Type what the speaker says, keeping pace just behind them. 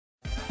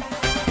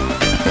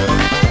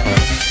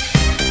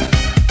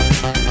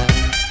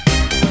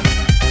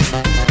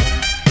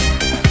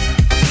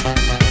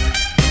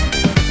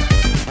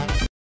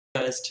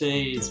guys,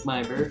 today is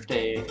my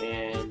birthday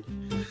and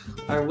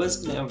I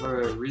was gonna have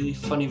a really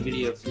funny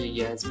video for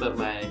you guys, but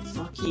my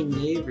fucking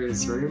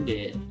neighbors ruined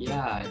it.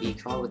 Yeah, he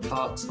called the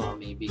cops on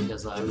me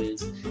because I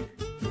was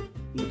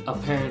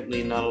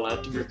apparently not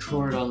allowed to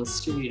record on the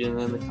street, and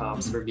then the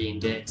cops were being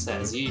dicks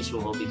as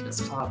usual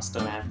because cops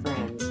don't have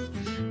friends.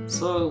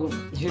 So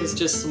here's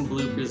just some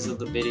bloopers of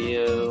the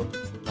video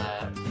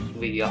that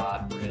we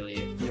got,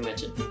 really, pretty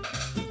much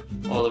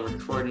all the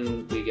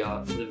recording we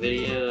got for the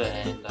video,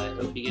 and I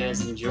hope you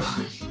guys enjoy.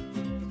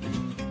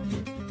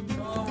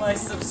 Oh, my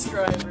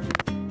subscriber,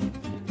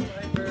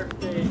 my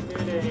birthday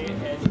today,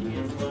 and he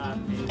is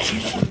laughing.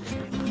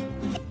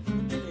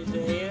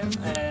 Today,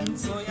 and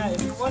so yeah,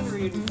 if you're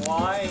wondering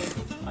why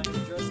I'm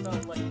dressed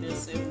up like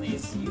this in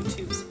these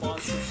YouTube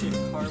sponsorship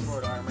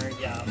cardboard armor,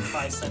 yeah,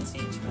 5 cents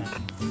each,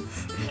 man.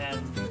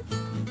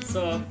 And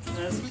so,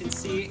 as you can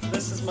see,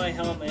 this is my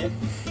helmet.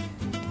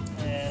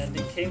 And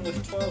it came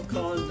with 12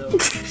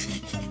 condoms.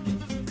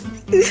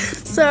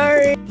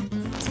 Sorry.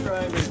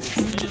 Subscribers,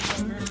 it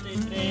is my birthday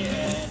today,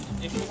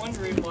 and if you're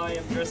wondering why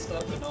I'm dressed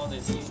up in all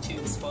this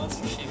YouTube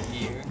sponsorship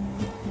gear,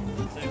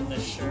 including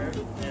this shirt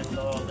and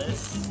all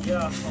this,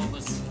 yeah, all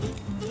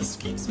this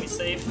keeps me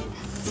safe.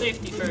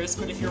 Safety first,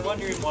 but if you're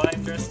wondering why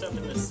I'm dressed up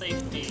in this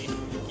safety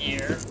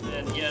gear,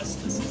 then yes,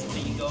 this is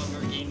the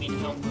Gondor gaming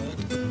helmet.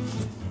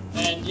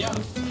 And yeah,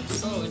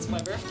 so it's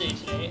my birthday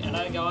today, and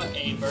I got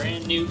a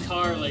brand new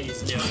car,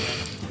 ladies and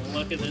gentlemen.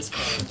 Look at this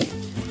car.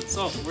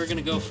 So we're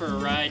gonna go for a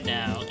ride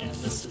now, and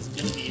this is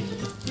gonna be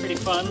pretty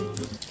fun.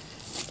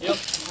 Yep,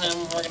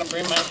 and we're gonna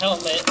bring my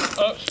helmet.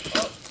 Oh,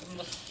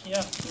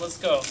 yeah, let's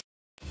go.